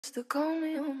To call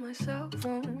me on my cell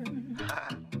phone.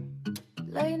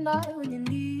 Late night when you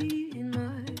need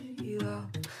my love.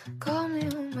 Call me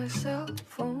on my cell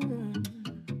phone.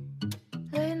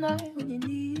 Late night when you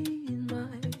need my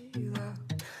love.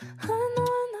 I know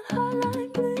I'm not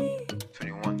hotline bling.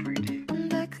 21 3D.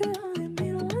 And that could only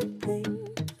mean one thing.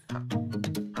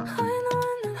 I know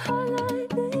I'm not hotline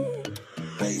bling.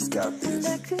 M.A.C got this.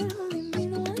 That could only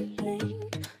mean one thing.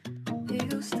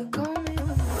 You used to call me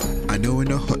on. I know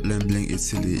when a hotline bling is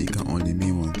silly, it can only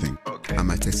mean one thing. Okay. I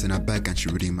might text in her back and she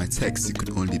reading my text, it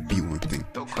could only be one thing.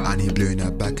 And he blowing her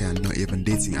back and not even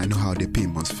dating, I know how the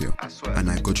pain must feel. I swear.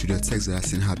 And I go through the text that I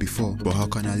seen her before, but how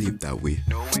can I live that way?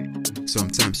 No way.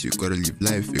 Sometimes you gotta live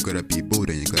life, you gotta be bold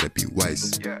and you gotta be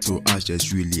wise. Yeah. To us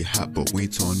just really hard, but when you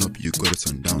turn up, you gotta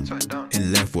turn down. Turn down.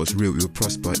 In life was real, we'll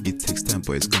prosper, it takes time,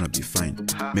 but it's gonna be fine.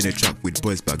 Made a track with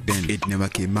boys back then, it never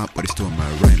came out, but it's still my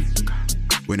rhyme.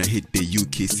 When I hit the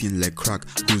UK scene like crack,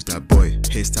 who's that boy?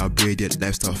 Hairstyle braided,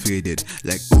 lifestyle faded,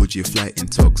 like OJ fly in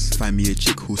talks. Find me a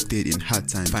chick who stayed in hard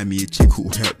time, find me a chick who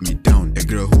held me down. A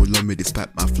girl who loved me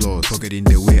despite my flaws, forgetting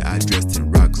the way I dressed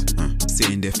in rags.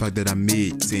 Saying the fact that I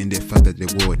made, saying the fact that the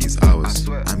world is ours.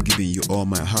 I'm giving you all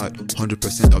my heart,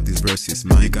 100% of these verses,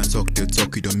 man. You can talk the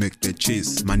talk, you don't make the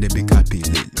chase. Man, they be capping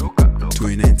lately.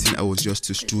 2019, I was just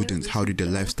a student. How did the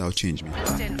lifestyle change me?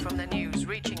 Just in from the news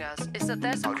reaching us is that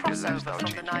there's a crossover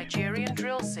from the Nigerian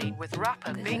drill scene with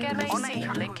rapper Big M.A.C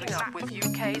linking up with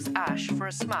UK's Ash for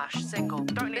a smash single.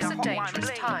 It's a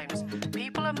dangerous times.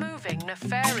 People are moving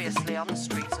nefariously on the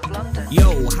streets of London.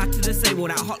 Yo, had to disable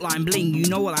that hotline bling, you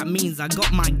know what that means. I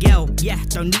got my girl, yeah,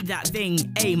 don't need that thing.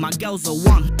 Ayy, my girl's a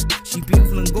one. She's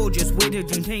beautiful and gorgeous, with her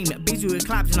dream team. Busy with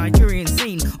claps, Nigerian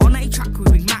scene. On a track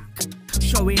with Big M.A.C.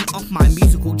 Showing off my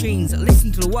musical genes.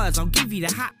 Listen to the words, I'll give you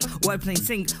the hat. Wordplay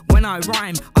sync, when I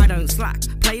rhyme, I don't slack.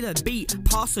 Play the beat,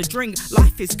 pass a drink.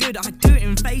 Life is good, I do it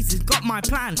in phases. Got my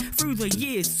plan, through the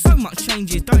years, so much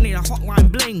changes. Don't need a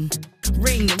hotline bling.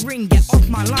 Ring, get off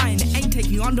my line. Ain't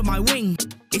taking you under my wing.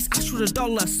 It's Ash with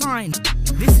a $sign.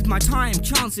 This is my time,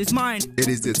 chance is mine. It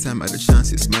is the time and the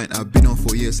chance is mine. I've been on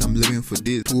for years, I'm living for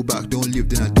this. Pull back, don't leave,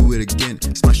 then I do it again.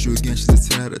 Smash you again, she's a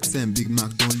 10 out of 10. Big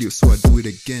M.A.C don't leave, so I do it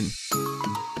again.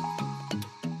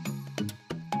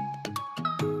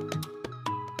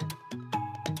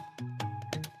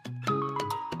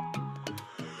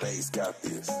 M.A.C got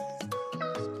this.